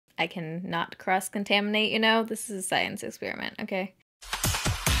I can not cross-contaminate, you know? This is a science experiment, okay?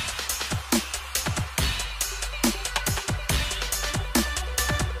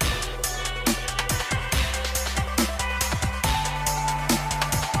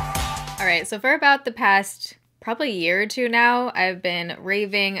 Alright, so for about the past probably year or two now, I've been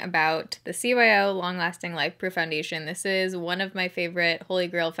raving about the CYO Long Lasting Lifeproof Foundation. This is one of my favorite Holy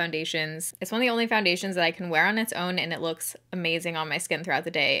Grail foundations. It's one of the only foundations that I can wear on its own and it looks amazing on my skin throughout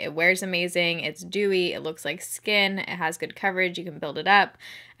the day. It wears amazing, it's dewy, it looks like skin, it has good coverage, you can build it up.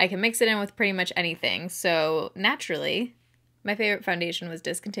 I can mix it in with pretty much anything, so naturally, my favorite foundation was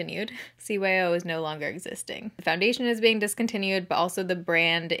discontinued. CYO is no longer existing. The foundation is being discontinued, but also the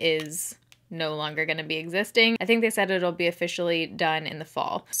brand is no longer going to be existing. I think they said it'll be officially done in the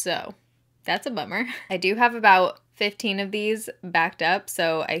fall, so that's a bummer. I do have about 15 of these backed up,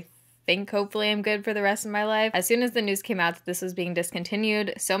 so I think hopefully I'm good for the rest of my life. As soon as the news came out that this was being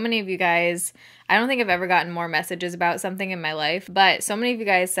discontinued, so many of you guys, I don't think I've ever gotten more messages about something in my life, but so many of you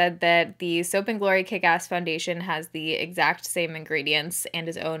guys said that the Soap & Glory Kick-Ass Foundation has the exact same ingredients and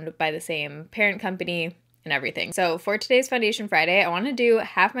is owned by the same parent company and everything. So for today's Foundation Friday, I want to do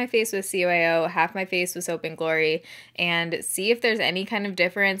half my face with CYO, half my face with Soap & Glory, and see if there's any kind of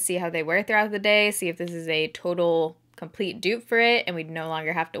difference, see how they wear throughout the day, see if this is a total complete dupe for it and we'd no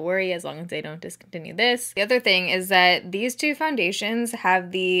longer have to worry as long as they don't discontinue this. The other thing is that these two foundations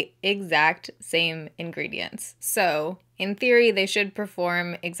have the exact same ingredients. So in theory, they should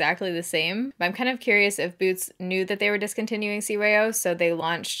perform exactly the same, but I'm kind of curious if Boots knew that they were discontinuing CYO, so they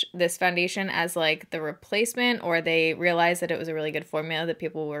launched this foundation as like the replacement, or they realized that it was a really good formula that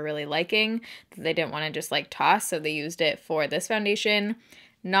people were really liking, that they didn't want to just like toss, so they used it for this foundation.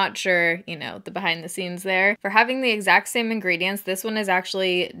 Not sure, you know, the behind the scenes there. For having the exact same ingredients, this one is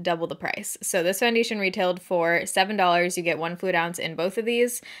actually double the price. So this foundation retailed for $7. You get 1 fluid ounce in both of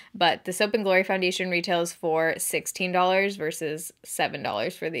these, but the Soap & Glory foundation retails for $16 versus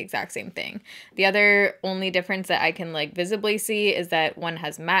 $7 for the exact same thing. The other only difference that I can like visibly see is that one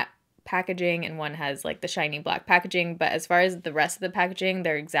has matte packaging and one has like the shiny black packaging, but as far as the rest of the packaging,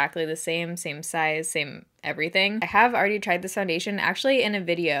 they're exactly the same size, same everything. I have already tried this foundation actually in a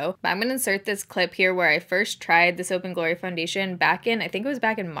video, but I'm going to insert this clip here where I first tried the Soap & Glory foundation back in, I think it was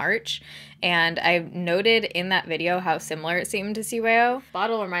back in March, and I noted in that video how similar it seemed to CYO.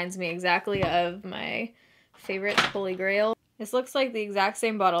 Bottle reminds me exactly of my favorite Holy Grail. This looks like the exact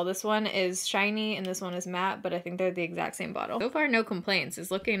same bottle. This one is shiny and this one is matte, but I think they're the exact same bottle. So far, no complaints. It's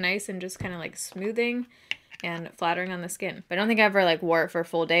looking nice and just kind of like smoothing and flattering on the skin. But I don't think I ever like wore it for a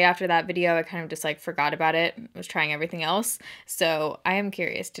full day after that video. I kind of just like forgot about it. I was trying everything else. So I am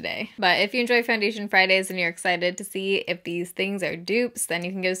curious today. But if you enjoy Foundation Fridays and you're excited to see if these things are dupes, then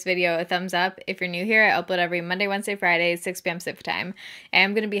you can give this video a thumbs up. If you're new here, I upload every Monday, Wednesday, Friday, 6 p.m. Pacific time. I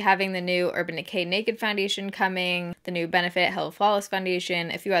am going to be having the new Urban Decay Naked Foundation coming, the new Benefit Hella Flawless Foundation,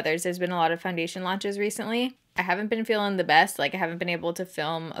 a few others. There's been a lot of foundation launches recently. I haven't been feeling the best, like I haven't been able to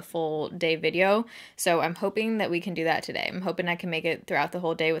film a full day video, so I'm hoping that we can do that today. I'm hoping I can make it throughout the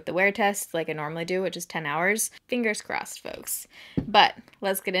whole day with the wear test like I normally do, which is 10 hours. Fingers crossed, folks. But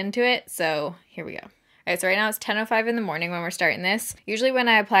let's get into it, so here we go. Alright, so right now it's 10:05 in the morning when we're starting this. Usually when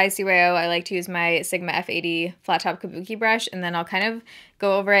I apply CYO, I like to use my Sigma F80 flat top kabuki brush, and then I'll kind of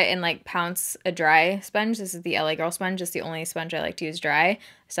go over it and like pounce a dry sponge. This is the LA Girl sponge. It's the only sponge I like to use dry.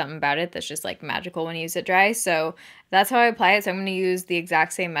 Something about it that's just like magical when you use it dry. So that's how I apply it. So I'm going to use the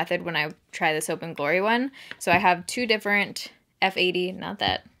exact same method when I try the Soap & Glory one. So I have two different F80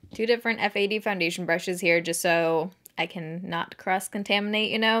 foundation brushes here just so I can not cross-contaminate,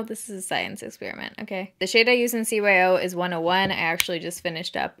 you know? This is a science experiment, okay? The shade I use in CYO is 101. I actually just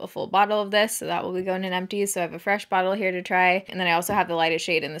finished up a full bottle of this, so that will be going in empty, so I have a fresh bottle here to try. And then I also have the lightest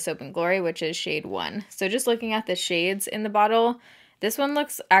shade in the Soap & Glory, which is shade 1. So just looking at the shades in the bottle, this one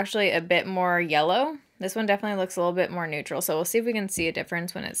looks actually a bit more yellow. This one definitely looks a little bit more neutral, so we'll see if we can see a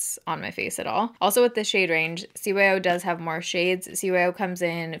difference when it's on my face at all. Also with the shade range, CYO does have more shades. CYO comes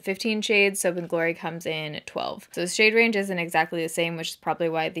in 15 shades, Soap & Glory comes in 12. So the shade range isn't exactly the same, which is probably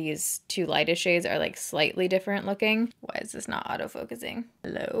why these two lightest shades are like slightly different looking. Why is this not autofocusing?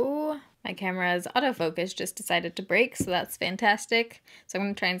 Hello? My camera's autofocus just decided to break, so that's fantastic. So I'm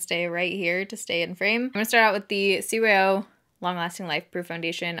gonna try and stay right here to stay in frame. I'm gonna start out with the CYO Long Lasting Lifeproof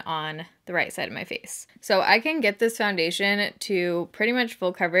foundation on the right side of my face. So I can get this foundation to pretty much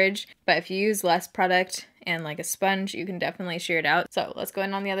full coverage, but if you use less product and like a sponge, you can definitely shear it out. So let's go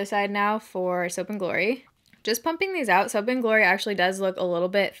in on the other side now for Soap & Glory. Just pumping these out, Soap & Glory actually does look a little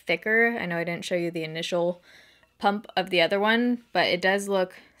bit thicker. I know I didn't show you the initial pump of the other one, but it does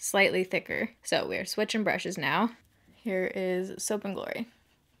look slightly thicker. So we're switching brushes now. Here is Soap & Glory.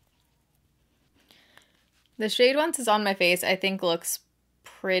 The shade once it's on my face, I think looks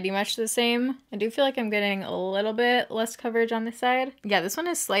pretty much the same. I do feel like I'm getting a little bit less coverage on this side. Yeah, this one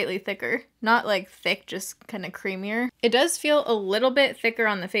is slightly thicker. Not like thick, just kind of creamier. It does feel a little bit thicker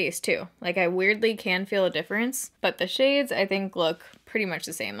on the face too. Like I weirdly can feel a difference, but the shades I think look pretty much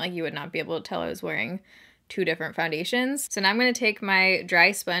the same. Like you would not be able to tell I was wearing two different foundations. So now I'm going to take my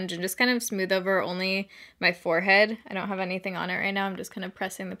dry sponge and just kind of smooth over only my forehead. I don't have anything on it right now. I'm just kind of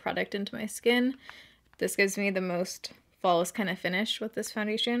pressing the product into my skin. This gives me the most flawless kind of finish with this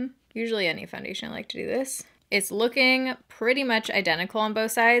foundation. Usually any foundation I like to do this. It's looking pretty much identical on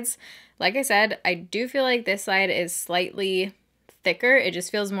both sides. Like I said, I do feel like this side is slightly thicker. It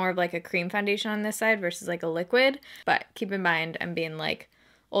just feels more of like a cream foundation on this side versus like a liquid. But keep in mind, I'm being like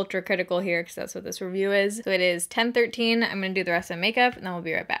ultra critical here because that's what this review is. So it is 10:13. I'm going to do the rest of my makeup and then we'll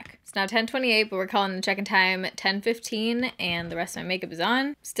be right back. It's now 10:28, but we're calling the check-in time 10:15 and the rest of my makeup is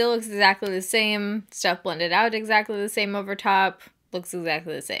on. Still looks exactly the same. Stuff blended out exactly the same over top. Looks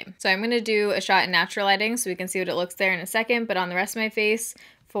exactly the same. So I'm going to do a shot in natural lighting so we can see what it looks there in a second, but on the rest of my face,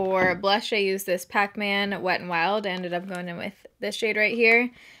 for blush, I used this Pac-Man Wet n Wild. I ended up going in with this shade right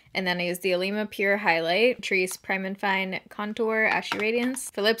here. And then I used the Alima Pure Highlight, Treese Prime and Fine Contour Ashy Radiance.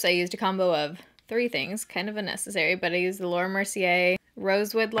 For lips, I used a combo of three things, kind of unnecessary, but I used the Laura Mercier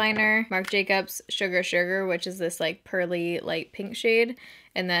Rosewood Liner, Marc Jacobs Sugar Sugar, which is this like pearly light pink shade.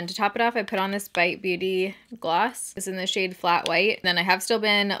 And then to top it off, I put on this Bite Beauty gloss. It's in the shade Flat White. Then I have still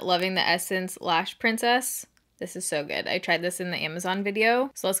been loving the Essence Lash Princess. This is so good. I tried this in the Amazon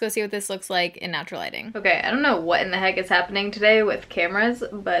video. So let's go see what this looks like in natural lighting. Okay, I don't know what in the heck is happening today with cameras,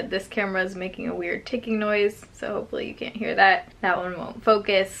 but this camera is making a weird ticking noise, so hopefully you can't hear that. That one won't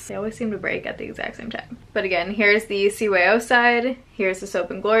focus. They always seem to break at the exact same time. But again, here's the CYO side. Here's the Soap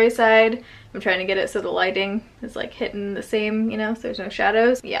and Glory side. I'm trying to get it so the lighting is like hitting the same, you know, so there's no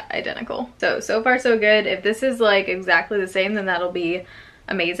shadows. Yeah, identical. So far so good. If this is like exactly the same, then that'll be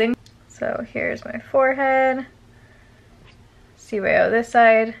amazing. So here's my forehead, CYO this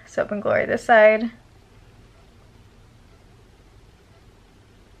side, Soap and Glory this side.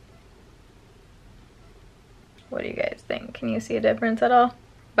 What do you guys think? Can you see a difference at all?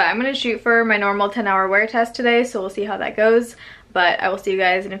 But I'm going to shoot for my normal 10-hour wear test today, so we'll see how that goes. But I will see you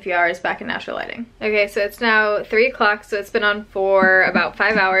guys in a few hours back in natural lighting. Okay, so it's now 3 o'clock, so it's been on for about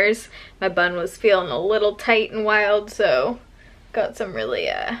 5 hours. My bun was feeling a little tight and wild, so got some really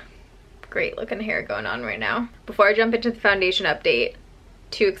great looking hair going on right now. Before I jump into the foundation update,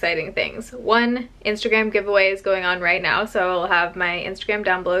 two exciting things. One, Instagram giveaway is going on right now, so I'll have my Instagram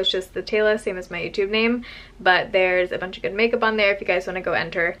down below. It's just the Taylor, same as my YouTube name, but there's a bunch of good makeup on there if you guys want to go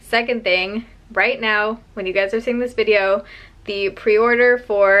enter. Second thing, right now, when you guys are seeing this video, the pre-order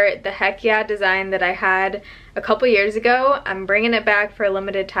for the Heck Yeah design that I had a couple years ago, I'm bringing it back for a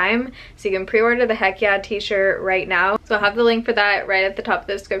limited time, so you can pre-order the Heck Yeah t-shirt right now. So I'll have the link for that right at the top of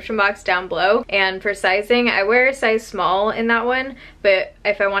the description box down below. And for sizing, I wear a size small in that one, but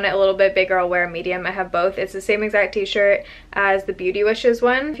if I want it a little bit bigger, I'll wear a medium. I have both. It's the same exact t-shirt as the Beauty Wishes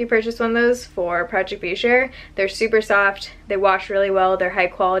one. If you purchase one of those for Project Be Share, they're super soft, they wash really well, they're high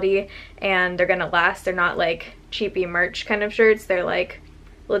quality, and they're gonna last. They're not like cheapy merch kind of shirts, they're like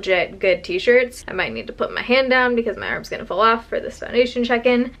legit good t-shirts. I might need to put my hand down because my arm's gonna fall off for this foundation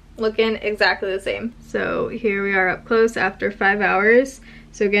check-in. Looking exactly the same. So here we are up close after 5 hours.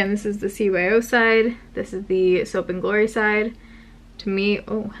 So again, this is the CYO side, this is the Soap and Glory side. To me,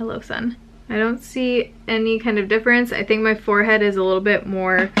 oh hello sun, I don't see any kind of difference. I think my forehead is a little bit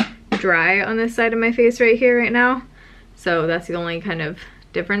more dry on this side of my face right here right now, so that's the only kind of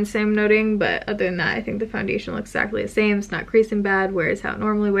difference I'm noting. But other than that, I think the foundation looks exactly the same. It's not creasing bad, wears how it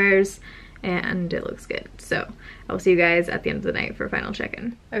normally wears, and it looks good. So I will see you guys at the end of the night for final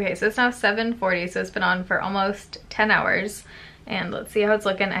check-in. Okay, so it's now 7:40, so it's been on for almost 10 hours, and let's see how it's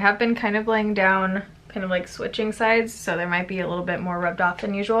looking. I have been kind of laying down, kind of like switching sides, so there might be a little bit more rubbed off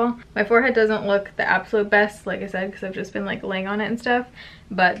than usual. My forehead doesn't look the absolute best, like I said, because I've just been like laying on it and stuff,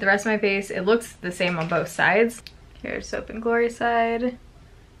 but the rest of my face, it looks the same on both sides. Here's Soap and Glory side.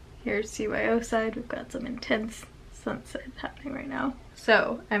 Here's CYO side. We've got some intense sunset happening right now.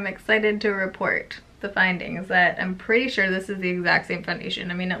 So I'm excited to report the findings that I'm pretty sure this is the exact same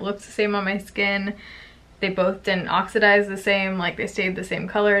foundation. I mean, it looks the same on my skin. They both didn't oxidize the same, like they stayed the same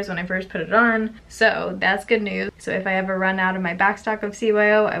colors when I first put it on. So that's good news. So if I ever run out of my backstock of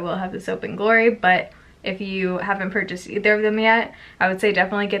CYO, I will have the Soap and Glory, but if you haven't purchased either of them yet, I would say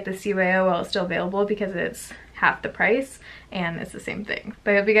definitely get the CYO while it's still available because it's half the price and it's the same thing.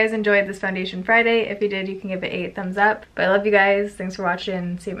 But I hope you guys enjoyed this Foundation Friday. If you did, you can give it a thumbs up. But I love you guys. Thanks for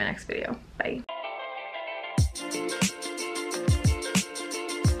watching. See you in my next video. Bye.